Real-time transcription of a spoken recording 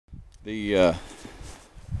The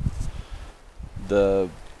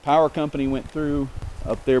power company went through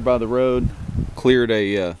up there by the road, cleared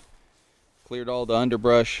all the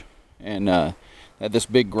underbrush, and had this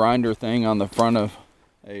big grinder thing on the front of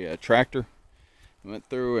a tractor. Went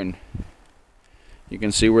through, and you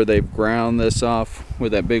can see where they've ground this off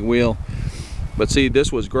with that big wheel. But see,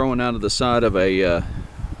 this was growing out of the side of a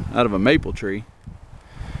maple tree,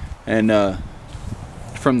 and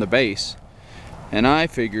from the base. And I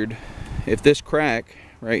figured if this crack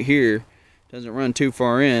right here doesn't run too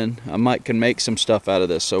far in, I can make some stuff out of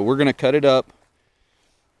this. So we're gonna cut it up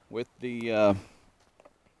with the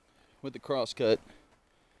crosscut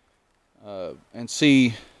and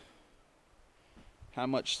see how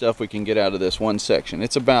much stuff we can get out of this one section.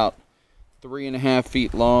 It's about 3.5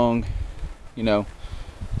 feet long, you know,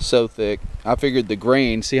 so thick. I figured the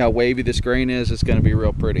grain, see how wavy this grain is? It's gonna be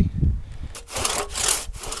real pretty.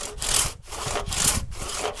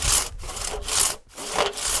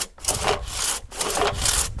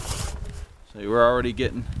 So we're already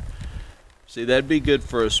getting, see, that'd be good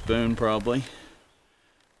for a spoon probably.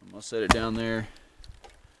 I'm gonna set it down there.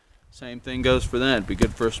 Same thing goes for that, it'd be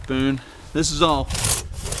good for a spoon. This is all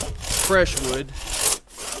fresh wood.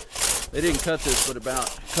 They didn't cut this but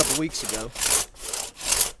about a couple weeks ago.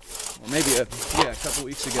 Or maybe a couple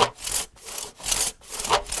weeks ago.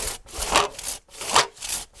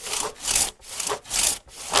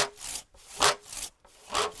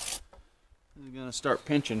 I'm gonna start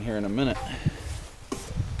pinching here in a minute.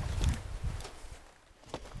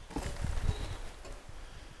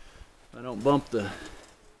 If I don't bump the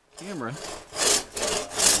camera.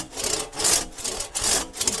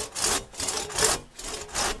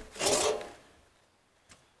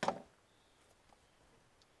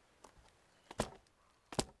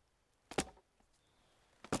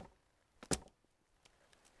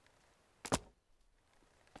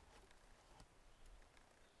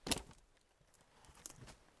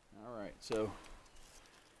 Alright, so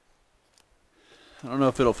I don't know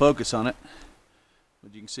if it'll focus on it,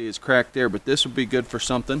 but you can see it's cracked there, but this would be good for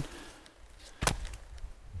something.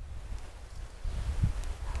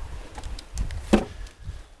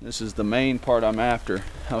 This is the main part I'm after.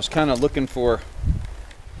 I was kind of looking for,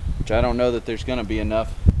 which I don't know that there's going to be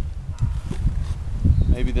enough,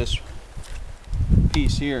 maybe this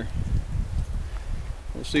piece here.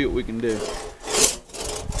 We'll see what we can do.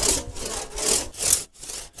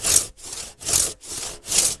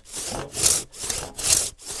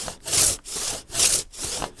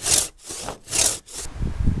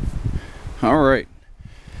 Alright,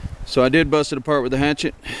 so I did bust it apart with the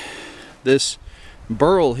hatchet. This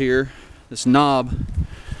burl here, this knob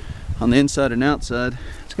on the inside and outside,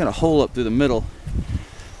 it's got a hole up through the middle,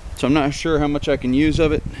 so I'm not sure how much I can use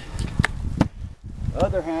of it. The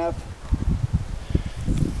other half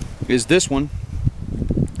is this one,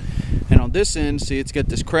 and on this end, see, it's got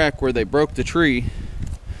this crack where they broke the tree.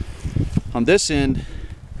 On this end,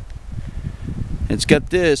 it's got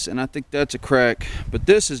this, and I think that's a crack, but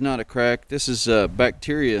this is not a crack. This is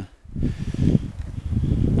bacteria.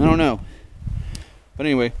 I don't know, but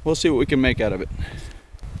anyway, we'll see what we can make out of it.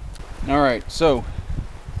 All right, so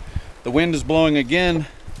the wind is blowing again.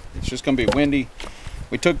 It's just gonna be windy.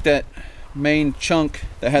 We took that main chunk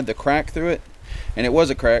that had the crack through it, and it was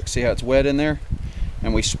a crack. See how it's wet in there?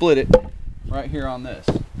 And we split it right here on this.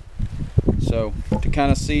 So to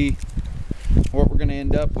kind of see what we're gonna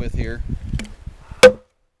end up with here.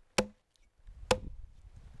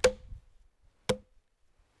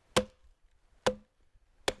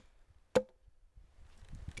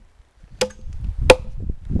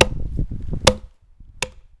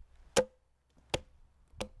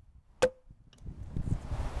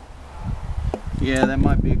 Yeah, that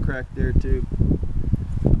might be a crack there too.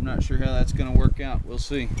 I'm not sure how that's going to work out. We'll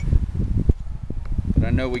see. But I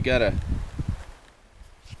know we're going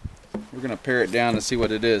to pare it down and see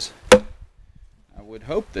what it is. I would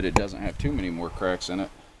hope that it doesn't have too many more cracks in it.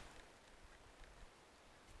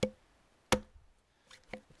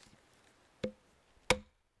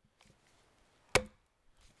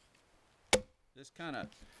 This kind of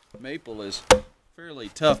maple is fairly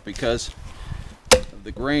tough because of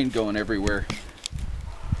the grain going everywhere.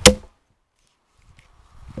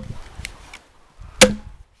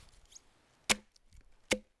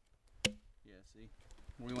 Yeah, see,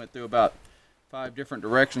 we went through about 5 different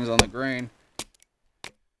directions on the grain.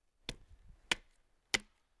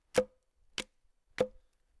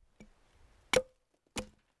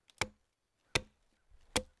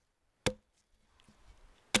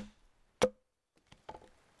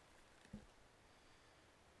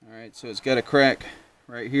 Alright, so it's got a crack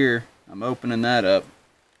right here. I'm opening that up.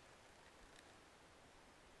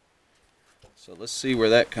 So let's see where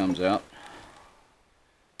that comes out.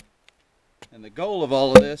 And the goal of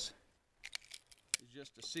all of this is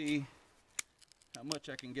just to see how much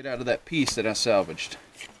I can get out of that piece that I salvaged.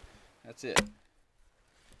 That's it.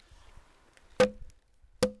 Alright,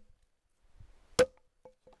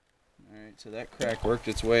 so that crack worked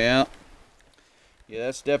its way out. Yeah,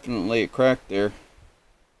 that's definitely a crack there.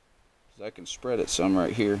 I can spread it some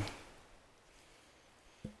right here.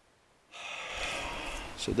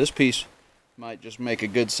 So this piece might just make a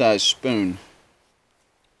good sized spoon.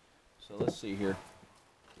 So let's see here.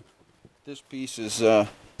 This piece is that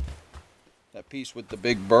piece with the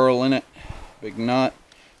big burl in it, big knot.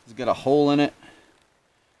 It's got a hole in it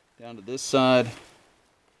down to this side.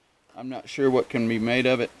 I'm not sure what can be made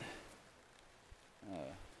of it.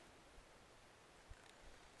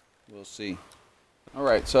 We'll see.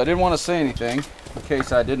 Alright, so I didn't want to say anything in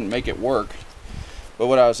case I didn't make it work. But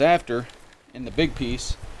what I was after in the big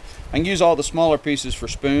piece, I can use all the smaller pieces for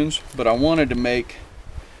spoons, but I wanted to make,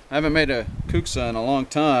 I haven't made a Kuksa in a long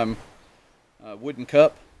time, a wooden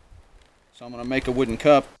cup. So I'm going to make a wooden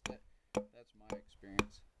cup. That's my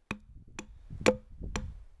experience.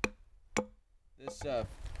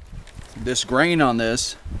 This grain on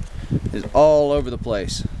this is all over the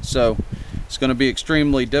place. So it's going to be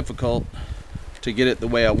extremely difficult to get it the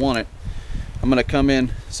way I want it. I'm going to come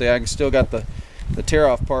in, see, I can still got the tear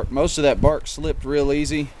off part. Most of that bark slipped real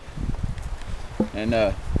easy,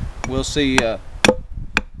 and we'll see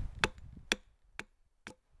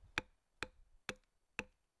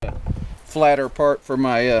flatter part for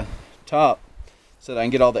my top so that I can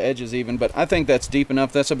get all the edges even, but I think that's deep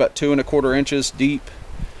enough. That's about 2 1/4 inches deep.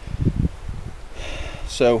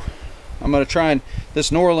 So I'm going to try, and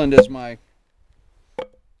this Norland is my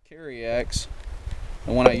carry axe,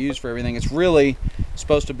 the one I use for everything. It's really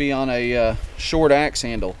supposed to be on a short axe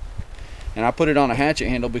handle, and I put it on a hatchet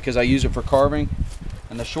handle because I use it for carving,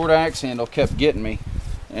 and the short axe handle kept getting me.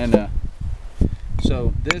 And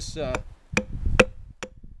so this I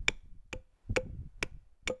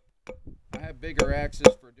have bigger axes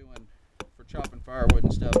for chopping firewood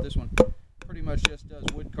and stuff. This one pretty much just does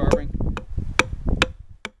wood carving.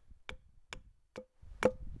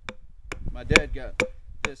 My dad got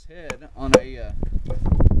this head on a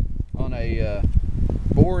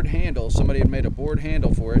board handle. Somebody had made a board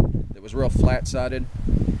handle for it that was real flat-sided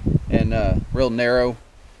and real narrow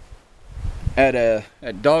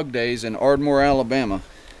at Dog Days in Ardmore, Alabama.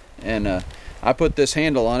 And I put this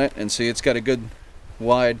handle on it, and see, it's got a good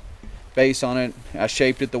wide base on it. I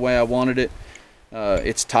shaped it the way I wanted it.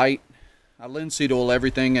 It's tight. I linseed oil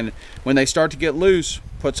everything, and when they start to get loose,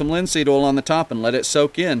 put some linseed oil on the top and let it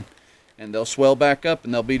soak in, and they'll swell back up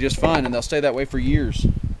and they'll be just fine, and they'll stay that way for years.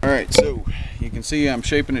 Alright, so you can see I'm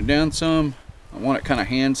shaping it down some. I want it kind of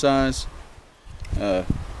hand size.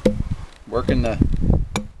 Working the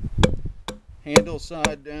handle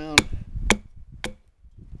side down.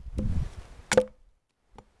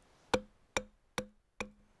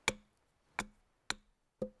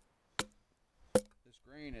 This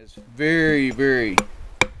grain is very, very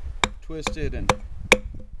twisted and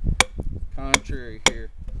contrary here.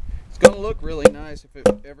 It's going to look really nice if it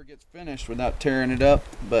ever gets finished without tearing it up,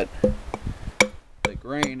 but the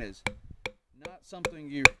grain is not something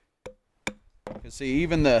you can see.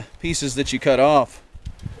 Even the pieces that you cut off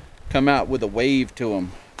come out with a wave to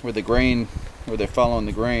them, where the grain, where they're following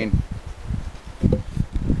the grain. And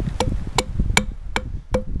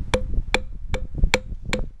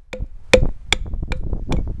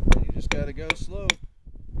you just got to go slow,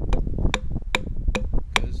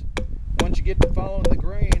 because once you get to following the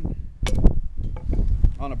grain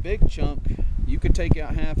on a big chunk, you could take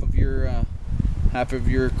out half of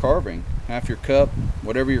your carving, half your cup,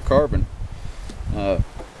 whatever you're carving.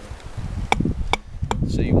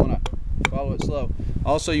 So you want to follow it slow.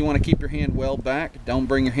 Also, you want to keep your hand well back. Don't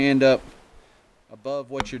bring your hand up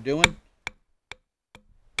above what you're doing.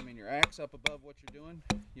 I mean, your axe up above what you're doing.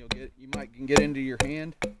 You can get into your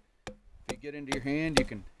hand. If you get into your hand, you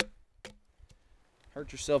can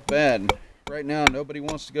hurt yourself bad. And right now, nobody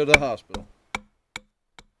wants to go to the hospital.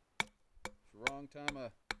 It's the wrong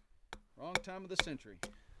time of the century.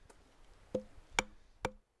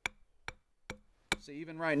 See,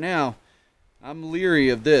 even right now, I'm leery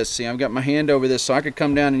of this. See, I've got my hand over this, so I could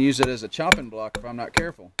come down and use it as a chopping block if I'm not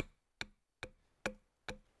careful.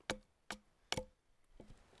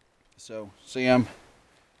 So, see, I'm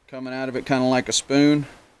coming out of it kind of like a spoon.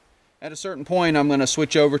 At a certain point, I'm going to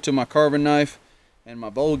switch over to my carving knife and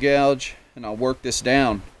my bowl gouge, and I'll work this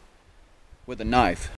down with a knife.